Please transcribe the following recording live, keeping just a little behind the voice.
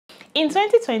In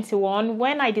 2021,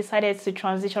 when I decided to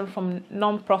transition from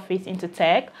non-profit into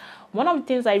tech, one of the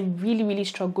things I really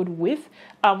struggled with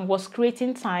was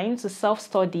creating time to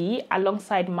self-study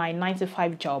alongside my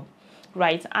 9-to-5 job,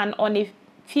 right? And on a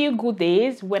few good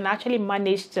days, when I actually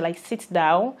managed to sit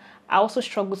down, I also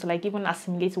struggled to even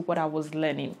assimilate what I was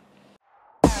learning.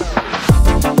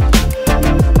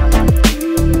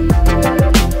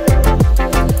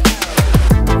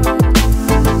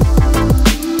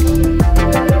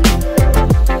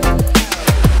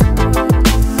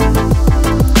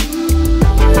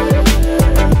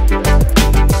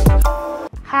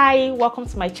 Hi, welcome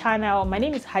to my channel. My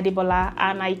name is Hadibola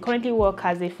and I currently work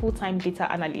as a full-time data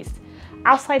analyst.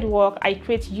 Outside work, I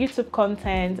create YouTube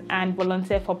content and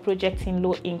volunteer for projects in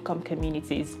low-income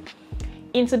communities.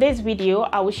 In today's video,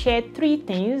 I will share 3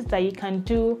 things that you can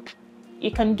do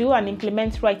and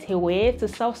implement right away to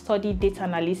self-study data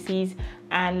analysis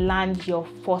and land your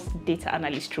first data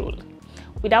analyst role.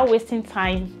 Without wasting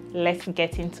time, let's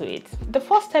get into it. The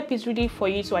first step is really for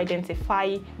you to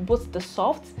identify both the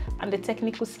soft and the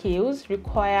technical skills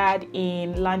required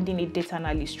in landing a data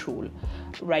analyst role,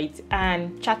 right?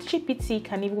 And Chat GPT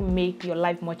can even make your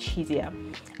life much easier.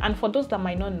 And for those that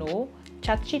might not know,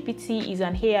 Chat GPT is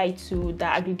an AI tool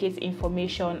that aggregates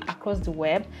information across the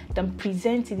web, then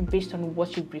presents it based on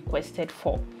what you've requested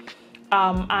for.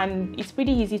 And it's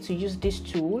pretty easy to use this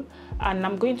tool, and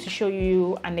I'm going to show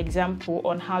you an example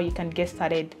on how you can get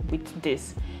started with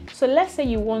this. So let's say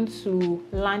you want to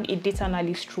land a data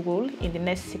analyst role in the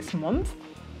next 6 months.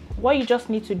 What you just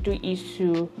need to do is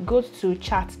to go to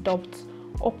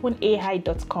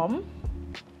chat.openai.com,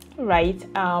 right?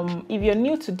 If you're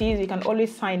new to this, you can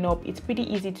always sign up. It's pretty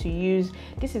easy to use.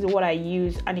 This is what I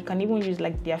use, and you can even use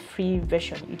their free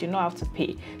version. You do not have to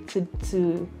pay to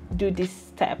do this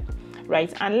step,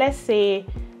 right? And let's say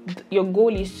your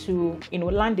goal is to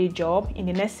land a job in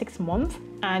the next 6 months,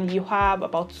 and you have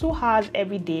about 2 hours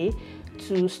every day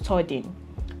to study,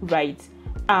 right?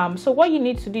 So what you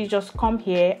need to do is just come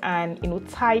here and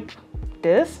type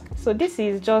this. So this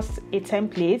is just a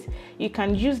template. You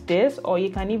can use this, or you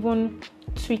can even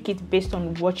tweak it based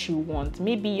on what you want.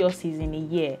 Maybe yours is in a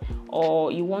year,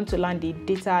 or you want to land a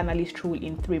data analyst role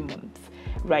in 3 months,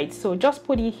 right? So just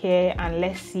put it here and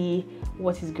let's see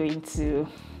what is going to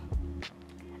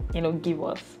give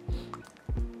us.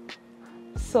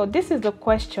 So this is the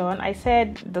question. I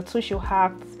said the tool should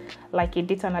act like a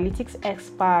data analytics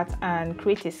expert and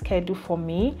create a schedule for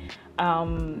me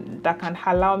that can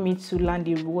allow me to land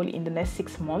a role in the next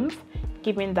 6 months,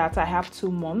 given that I have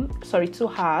 2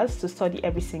 hours to study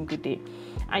every single day.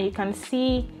 And you can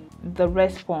see the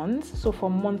response. So for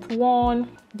month 1,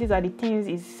 these are the things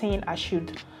it's saying I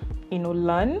should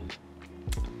learn.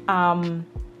 The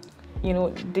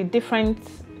different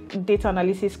data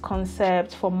analysis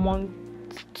concepts. For month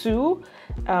 2,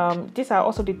 these are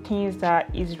also the things that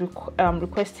is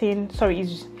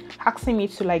asking me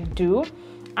to do.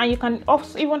 And you can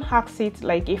also even ask it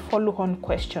a follow-on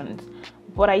questions.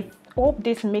 But I hope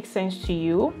this makes sense to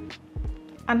you.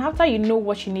 And after you know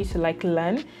what you need to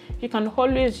learn, you can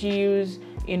always use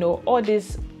all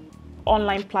these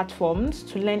online platforms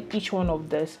to learn each one of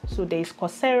this. So there's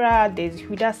Coursera, there's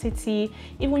Udacity,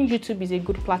 even YouTube is a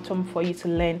good platform for you to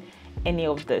learn any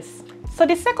of this. So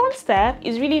the second step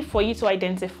is really for you to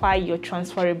identify your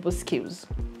transferable skills,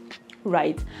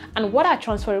 right? And what are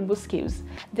transferable skills?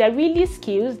 They're really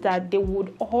skills that they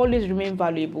would always remain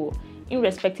valuable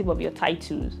irrespective of your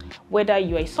titles. Whether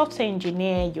you're a software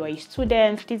engineer, you're a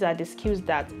student, these are the skills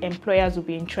that employers will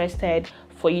be interested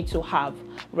for you to have,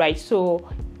 right? So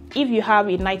if you have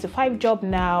a 9-to-5 job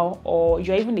now, or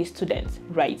you're even a student,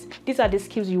 right? These are the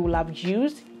skills you will have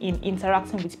used in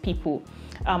interacting with people.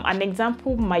 An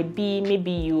example might be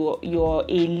maybe you're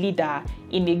a leader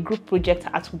in a group project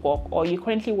at work, or you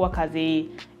currently work as a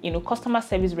customer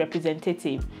service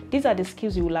representative. These are the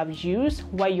skills you will have used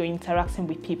while you're interacting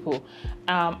with people.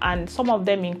 And some of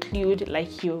them include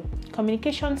your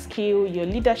communication skill, your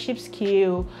leadership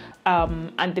skill,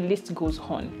 and the list goes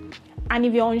on. And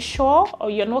if you're unsure or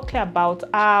you're not clear about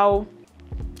how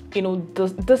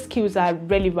the skills are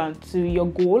relevant to your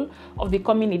goal of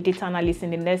becoming a data analyst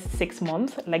in the next 6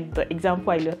 months, like the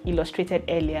example I illustrated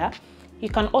earlier, you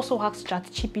can also ask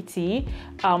Chat GPT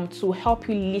to help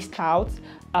you list out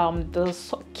the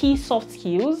key soft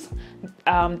skills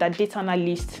that data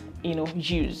analysts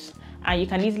use, and you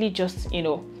can easily just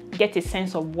get a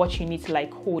sense of what you need to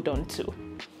hold on to.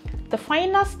 The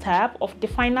final step of the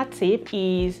final tip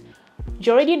is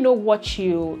you already know what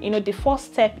the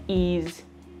first step is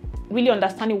really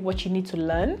understanding what you need to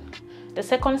learn. The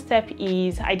second step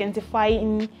is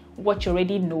identifying what you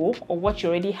already know or what you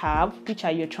already have, which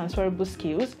are your transferable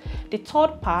skills. The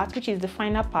third part, which is the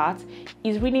final part,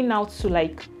 is really now to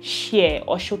like share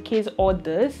or showcase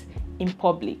others in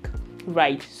public,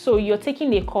 right? So you're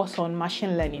taking a course on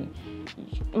machine learning.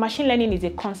 Machine learning is a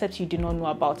concept you did not know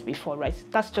about before, right?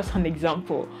 That's just an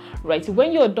example, right?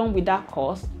 When you're done with that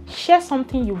course, share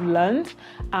something you've learned,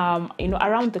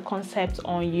 around the concept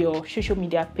on your social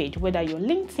media page, whether your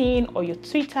LinkedIn or your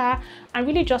Twitter, and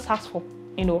really just ask for,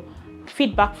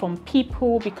 feedback from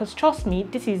people, because trust me,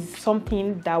 this is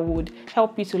something that would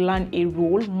help you to learn a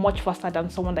role much faster than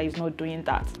someone that is not doing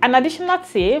that. An additional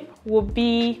tip would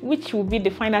be, which will be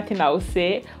the final thing I would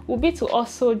say, would be to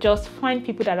also just find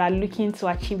people that are looking to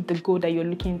achieve the goal that you're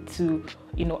looking to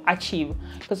achieve,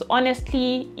 because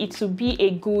honestly it will be a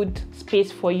good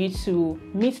space for you to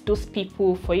meet those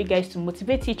people, for you guys to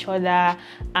motivate each other,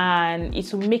 and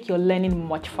it will make your learning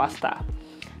much faster.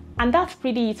 And that's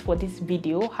pretty it for this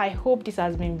video. I hope this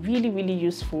has been really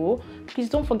useful. Please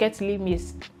don't forget to leave me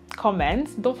a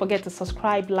comment. Don't forget to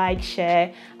subscribe, like,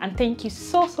 share, and thank you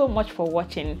so much for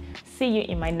watching. See you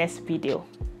in my next video.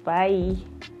 Bye.